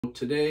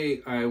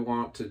Today I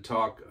want to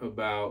talk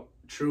about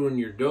truing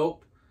your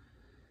dope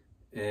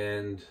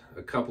and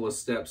a couple of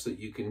steps that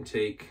you can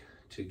take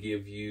to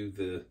give you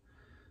the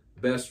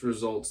best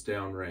results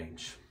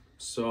downrange.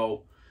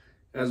 So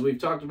as we've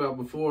talked about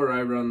before,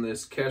 I run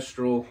this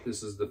Kestrel.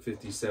 This is the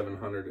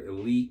 5700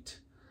 Elite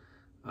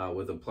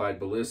with applied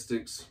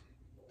ballistics,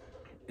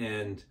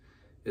 and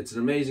it's an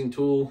amazing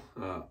tool.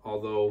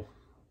 Although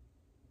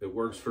it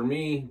works for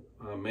me,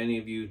 many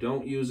of you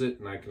don't use it,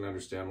 and I can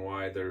understand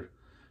why. They're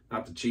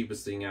not the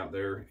cheapest thing out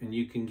there, and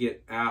you can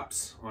get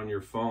apps on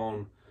your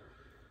phone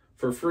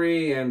for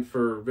free and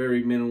for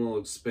very minimal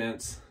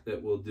expense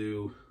that will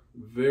do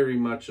very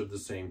much of the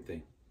same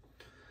thing.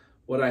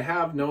 What I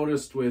have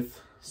noticed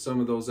with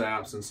some of those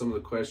apps and some of the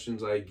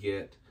questions I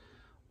get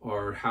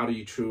are, how do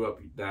you true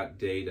up that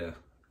data?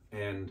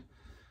 And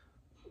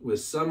with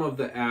some of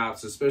the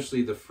apps,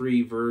 especially the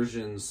free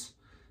versions,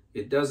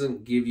 it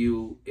doesn't give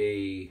you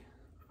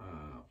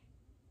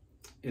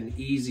an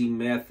easy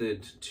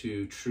method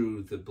to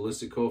true the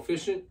ballistic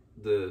coefficient.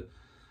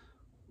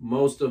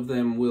 Most of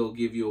them will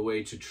give you a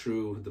way to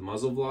true the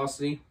muzzle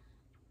velocity,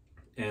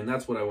 and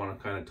that's what I want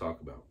to kind of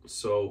talk about.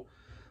 So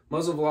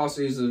muzzle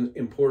velocity is an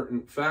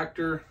important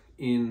factor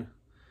in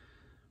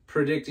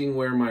predicting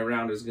where my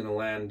round is going to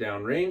land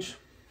downrange,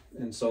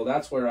 and so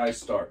that's where I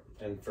start,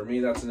 and for me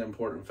that's an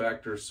important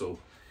factor. So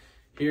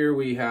here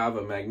we have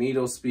a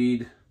magneto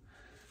speed.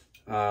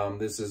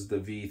 This is the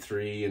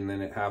V3, and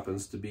then it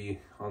happens to be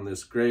on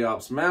this Gray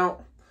Ops mount,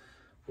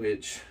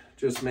 which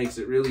just makes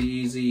it really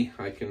easy.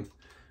 I can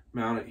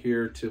mount it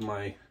here to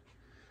my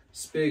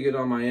spigot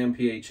on my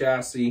MPA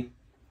chassis,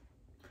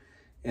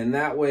 and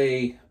that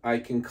way I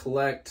can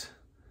collect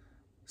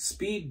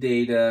speed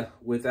data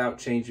without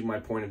changing my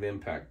point of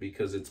impact,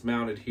 because it's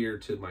mounted here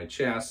to my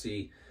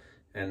chassis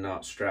and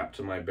not strapped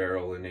to my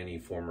barrel in any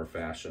form or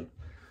fashion.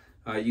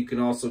 You can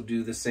also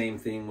do the same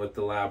thing with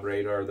the lab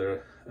radar.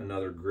 They're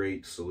another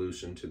great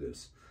solution to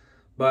this,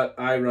 but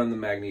I run the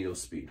magneto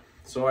speed.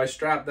 So I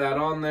strap that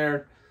on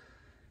there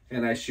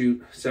and I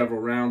shoot several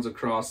rounds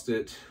across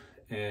it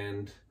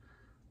and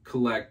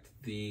collect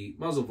the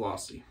muzzle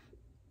velocity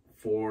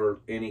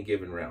for any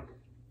given round.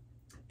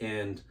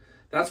 And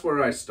that's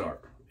where I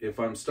start. If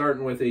I'm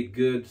starting with a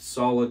good,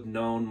 solid,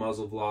 known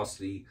muzzle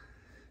velocity,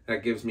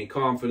 that gives me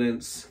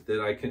confidence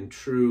that I can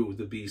true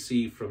the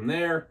BC from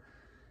there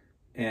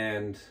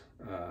and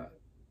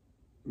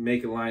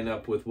make it line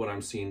up with what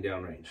I'm seeing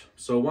downrange.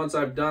 So once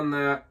I've done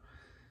that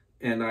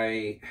and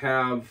I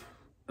have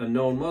a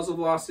known muzzle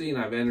velocity and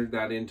I've entered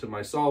that into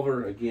my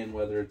solver, again,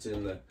 whether it's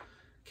in the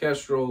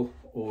Kestrel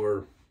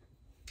or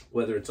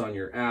whether it's on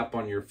your app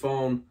on your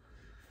phone,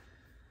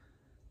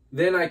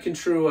 then I can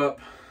true up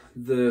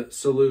the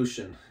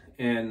solution.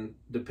 And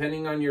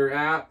depending on your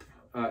app,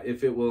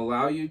 if it will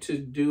allow you to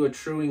do a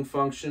truing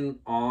function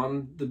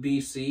on the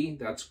BC,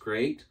 that's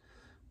great,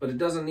 but it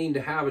doesn't need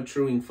to have a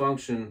truing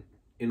function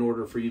in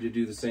order for you to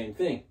do the same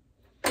thing.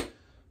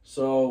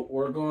 So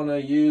we're going to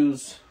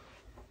use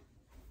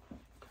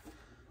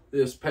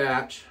this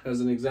patch as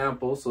an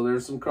example. So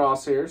there's some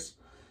crosshairs.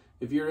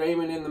 If you're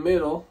aiming in the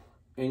middle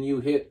and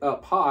you hit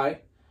up high,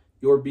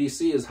 your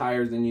BC is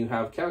higher than you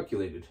have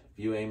calculated.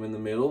 If you aim in the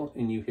middle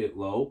and you hit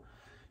low,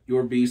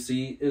 your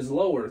BC is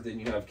lower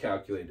than you have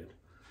calculated.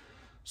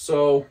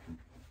 So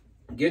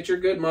get your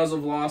good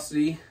muzzle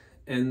velocity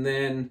and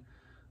then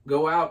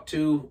go out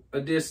to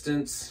a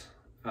distance,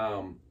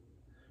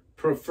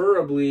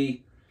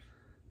 preferably,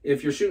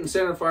 if you're shooting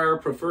center fire,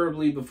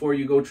 preferably before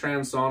you go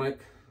transonic.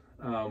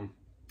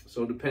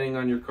 So depending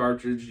on your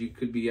cartridge, you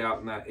could be out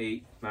in that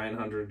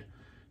 800-900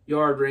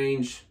 yard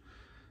range.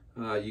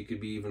 You could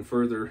be even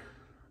further,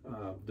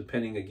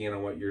 depending again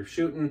on what you're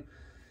shooting.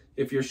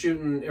 If you're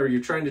shooting, or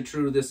you're trying to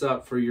true this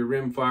up for your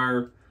rim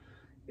fire,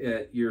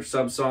 you're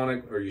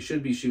subsonic, or you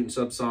should be shooting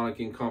subsonic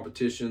in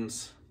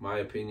competitions, my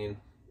opinion.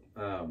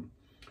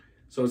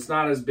 So it's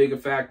not as big a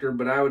factor,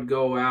 but I would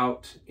go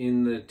out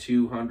in the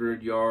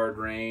 200 yard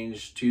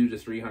range, 200 to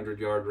 300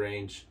 yard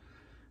range,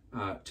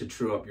 to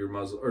true up your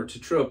muzzle, or to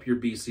true up your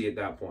BC at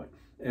that point.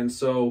 And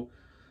so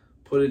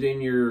put it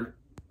in your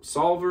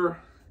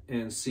solver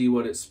and see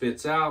what it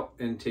spits out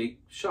and take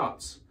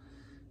shots.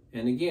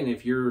 And again,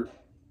 if your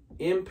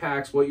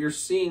impacts, what you're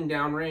seeing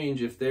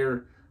downrange, if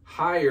they're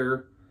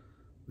higher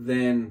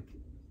than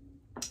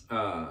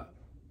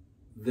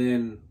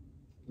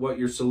what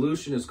your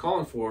solution is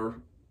calling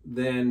for,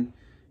 then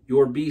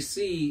your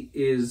BC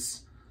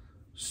is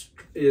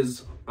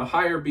a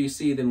higher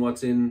BC than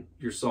what's in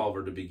your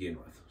solver to begin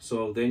with.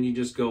 So then you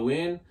just go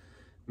in,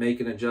 make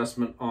an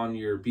adjustment on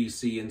your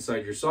BC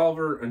inside your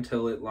solver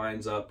until it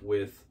lines up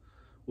with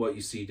what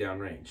you see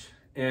downrange.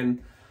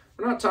 And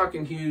we're not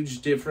talking huge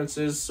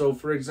differences. So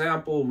for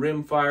example,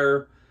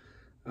 rimfire,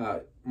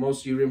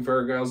 most of you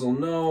rimfire guys will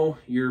know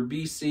your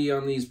BC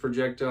on these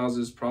projectiles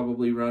is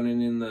probably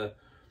running in the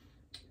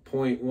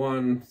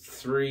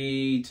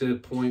 0.13 to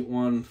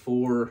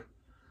 0.14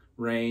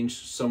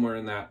 range, somewhere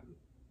in that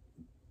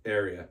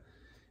area.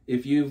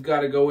 If you've got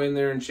to go in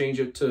there and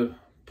change it to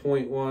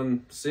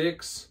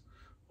 0.16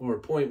 or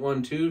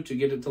 0.12 to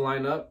get it to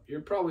line up, you're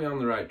probably on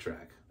the right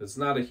track. It's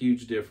not a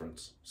huge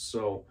difference.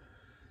 So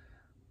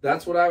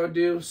that's what I would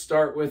do.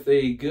 Start with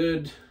a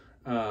good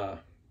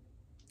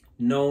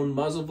known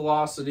muzzle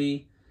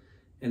velocity,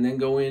 and then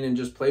go in and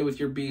just play with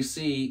your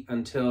BC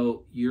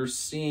until you're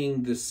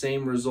seeing the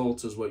same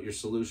results as what your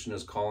solution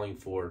is calling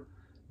for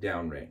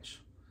downrange.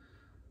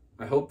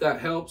 I hope that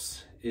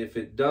helps. If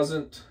it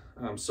doesn't,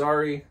 I'm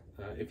sorry.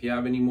 If you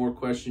have any more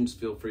questions,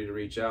 feel free to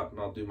reach out and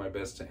I'll do my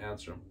best to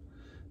answer them.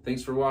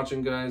 Thanks for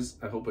watching, guys.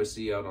 I hope I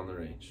see you out on the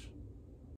range.